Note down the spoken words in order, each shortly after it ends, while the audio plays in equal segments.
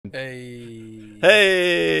Hey.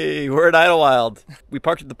 Hey, we're at Idyllwild. We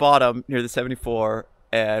parked at the bottom near the 74,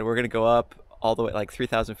 and we're gonna go up all the way, like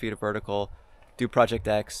 3,000 feet of vertical, do Project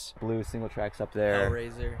X, blue single tracks up there,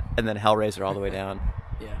 Hellrazor. and then Hellrazor all the way down.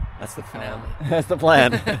 Yeah. That's the finale. That's the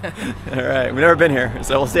plan. All right, we've never been here,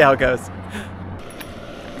 so we'll see how it goes.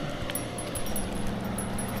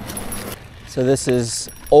 So this is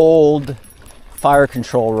old fire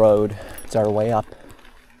control road. It's our way up.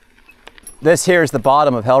 This here is the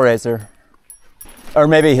bottom of Hellrazor. Or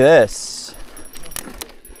maybe this.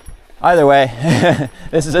 Either way,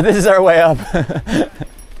 this is our way up.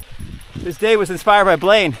 This day was inspired by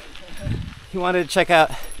Blaine. He wanted to check out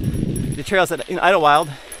the trails in Idyllwild,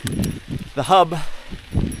 the hub,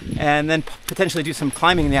 and then potentially do some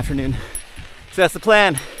climbing in the afternoon. So that's the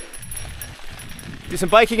plan. Do some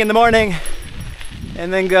biking in the morning,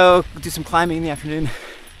 and then go do some climbing in the afternoon.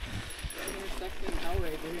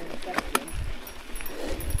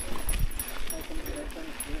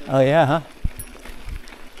 Oh yeah, huh?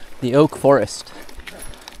 The oak forest.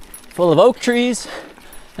 Full of oak trees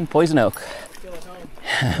and poison oak.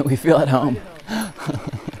 We feel at home.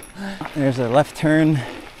 There's a left turn.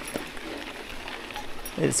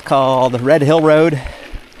 It's called the Red Hill Road,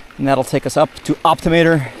 and that'll take us up to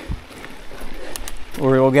Bottomator,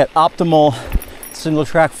 where we will get optimal single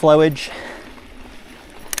track flowage,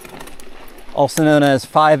 also known as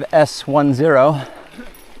 5S10.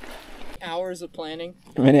 Hours of planning.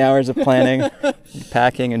 Many hours of planning,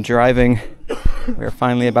 packing and driving. We're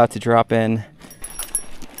finally about to drop in.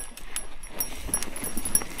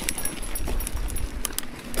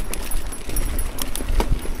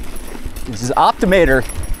 This is Bottomator.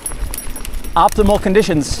 Optimal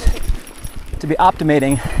conditions to be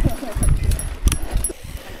optimating.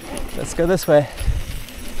 Let's go this way.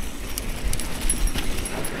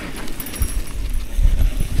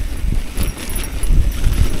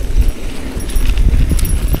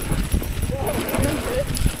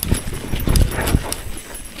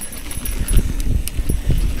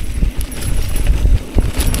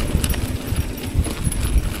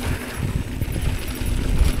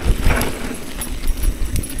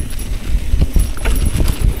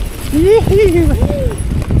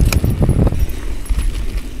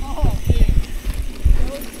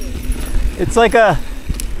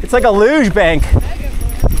 It's like a luge bank.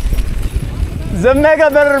 The mega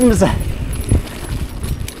berms.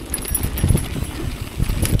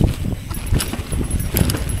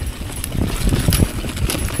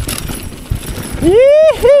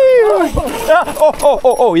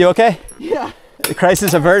 Oh, you okay? Yeah. The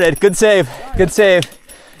crisis averted. Good save. Good save.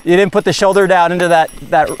 You didn't put the shoulder down into that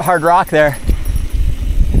hard rock there.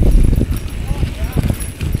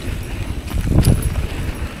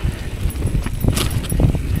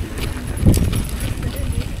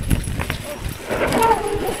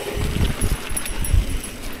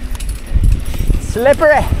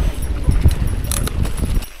 Slippery.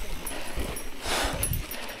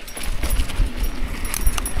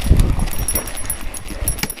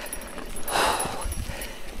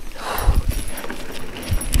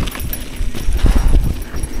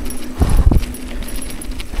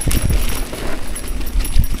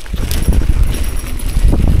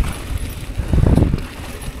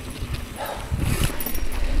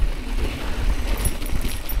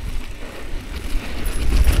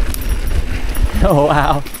 Oh,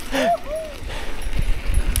 wow.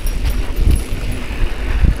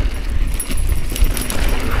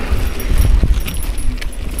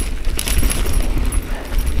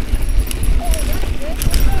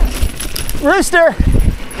 Rooster!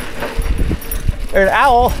 Or an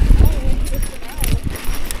owl.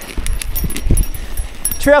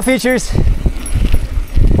 Trail features.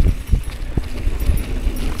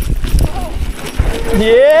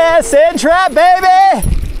 Yeah, sand trap, baby!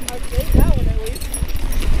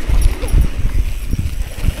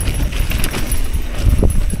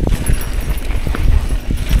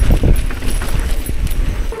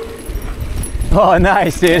 Oh,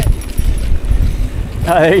 nice, dude.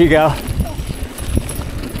 Oh, there you go.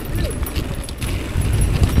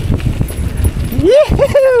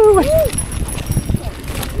 Yee-hoo!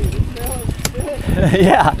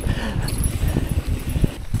 Yeah.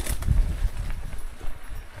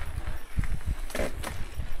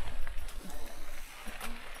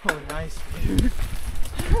 Oh, nice.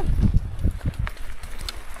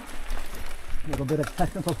 A little bit of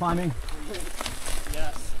technical climbing.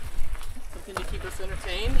 Yes. Something to keep us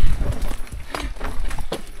entertained.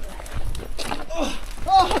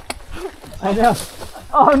 I know.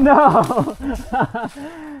 Oh no!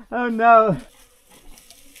 Oh no!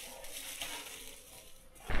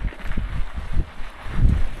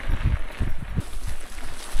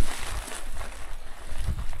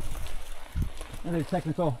 Another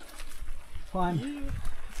technical climb.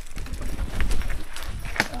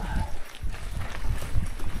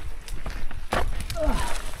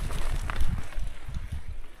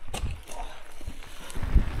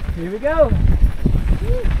 Here we go.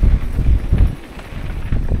 Woo.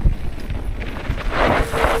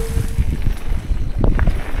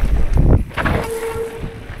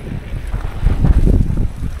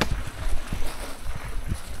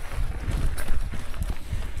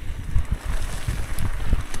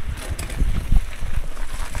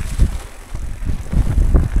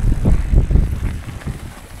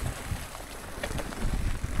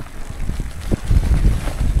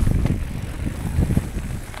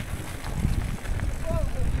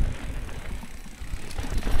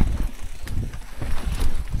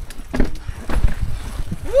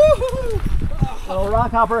 Little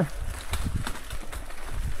rock hopper.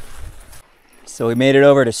 So we made it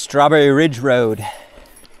over to Strawberry Ridge Road.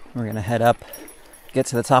 We're gonna head up, get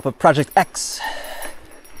to the top of Project X.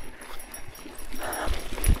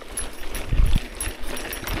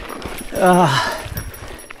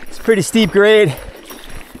 It's a pretty steep grade.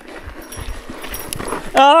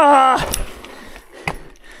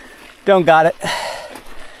 Don't got it.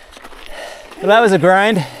 Well, that was a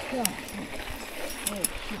grind.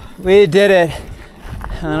 We did it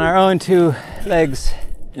on our own two legs.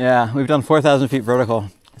 Yeah, we've done 4,000 feet vertical.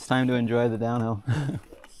 It's time to enjoy the downhill.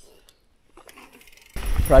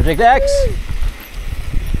 Project X,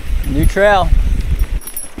 new trail.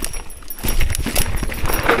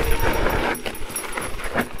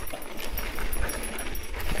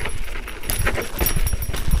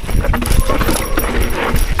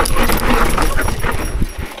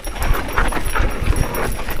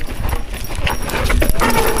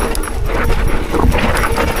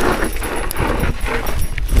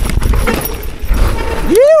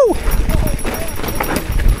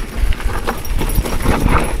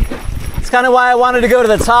 Kind of why I wanted to go to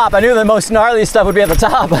the top. I knew the most gnarly stuff would be at the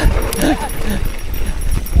top.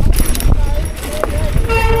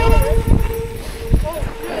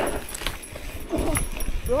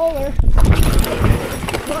 Roller.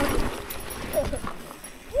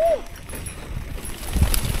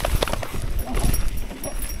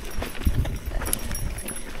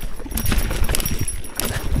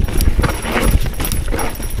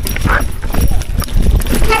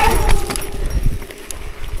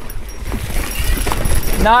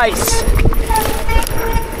 Nice.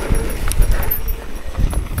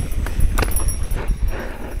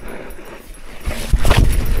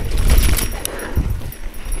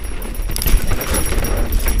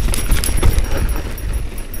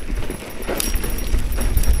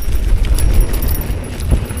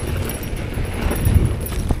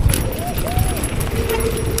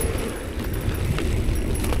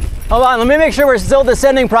 Hold on, let me make sure we're still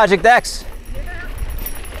descending Project X.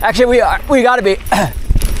 Actually, we are. We gotta be.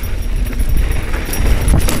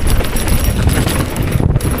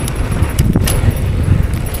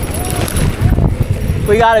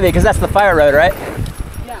 We gotta be, because that's the fire road, right?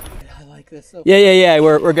 Yeah. I like this. So Yeah.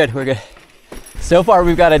 We're good. We're good. So far,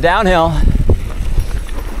 we've got a downhill.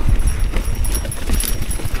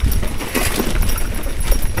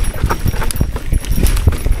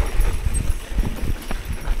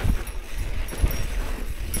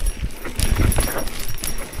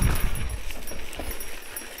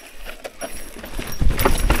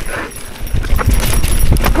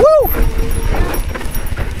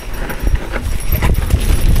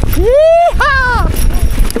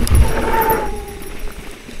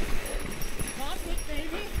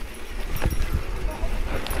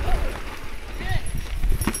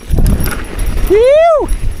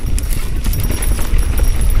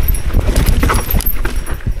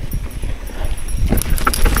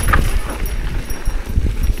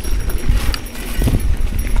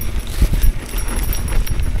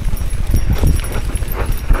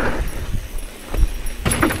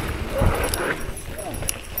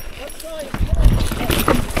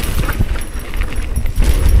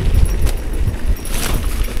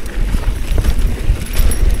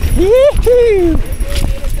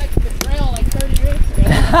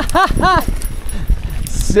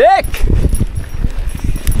 Sick!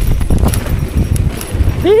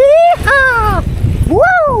 Yeehaw! Woo!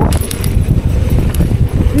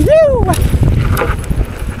 You!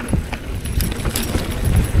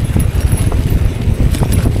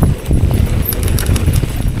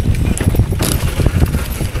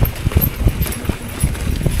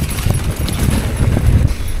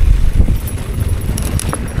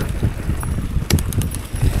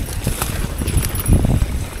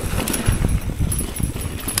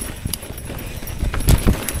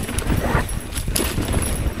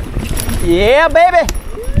 Yeah, baby.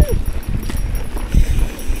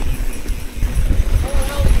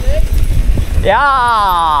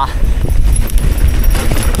 Yeah.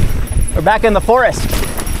 We're back in the forest.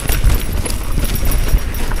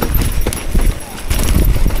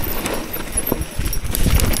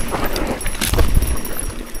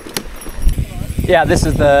 Yeah, this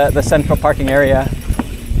is the central parking area.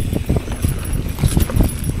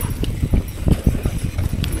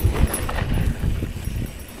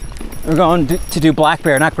 We're going to do Black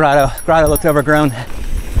Bear, not Grotto. Grotto looked overgrown.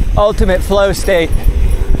 Ultimate flow state.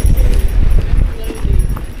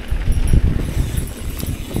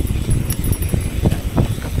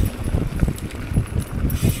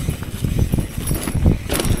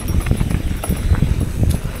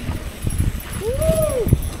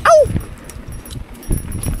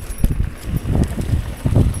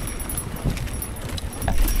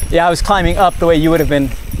 Yeah, I was climbing up the way you would have been.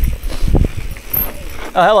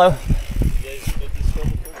 Oh, hello.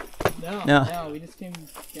 No, we just came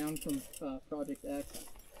down from Project X.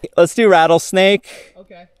 Let's do Rattlesnake.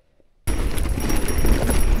 Okay.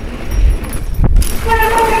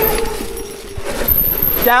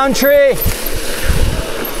 Down tree.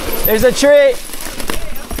 There's a tree.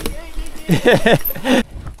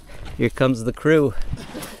 Here comes the crew.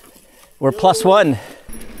 We're +1.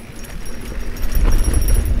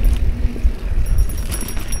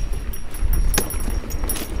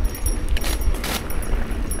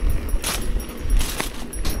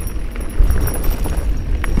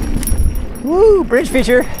 Woo, bridge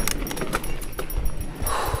feature.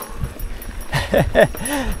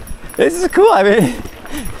 This is cool. I mean,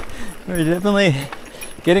 we're definitely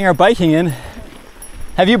getting our biking in.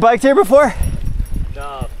 Have you biked here before?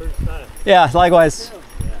 No, first time. Yeah, likewise.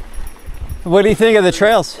 Yeah. What do you think of the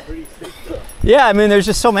trails? Pretty sick though. Yeah, I mean, there's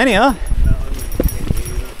just so many, huh?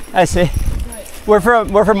 I see. We're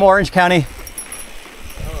from Orange County.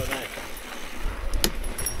 Oh, nice.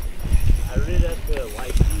 I read at the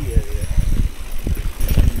YP area.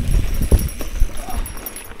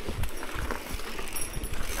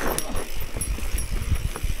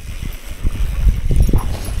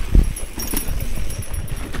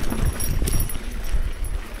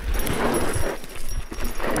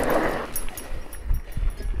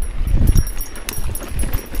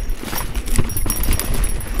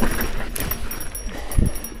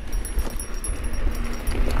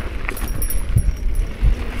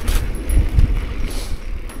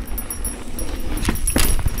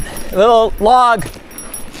 A little log.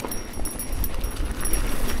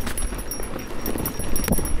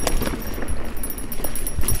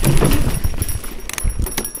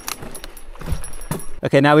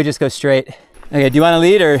 Okay, now we just go straight. Okay, do you want to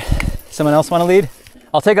lead or someone else want to lead?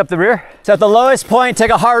 I'll take up the rear. So at the lowest point, take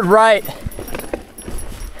a hard right.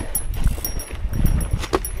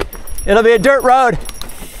 It'll be a dirt road.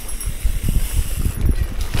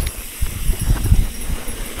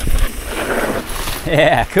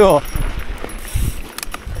 Yeah, cool.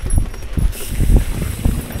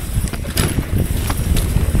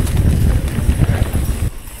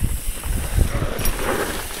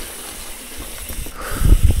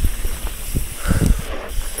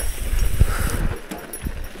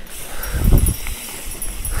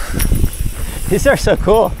 These are so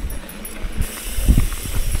cool.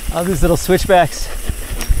 All these little switchbacks.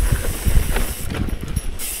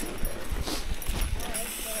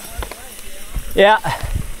 Yeah.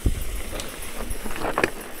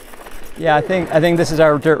 Yeah, I think this is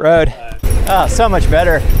our dirt road. Oh, so much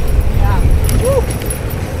better.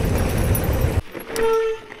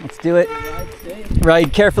 Let's do it.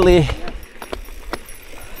 Ride carefully.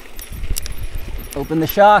 Open the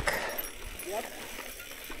shock.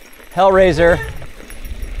 Hellrazor.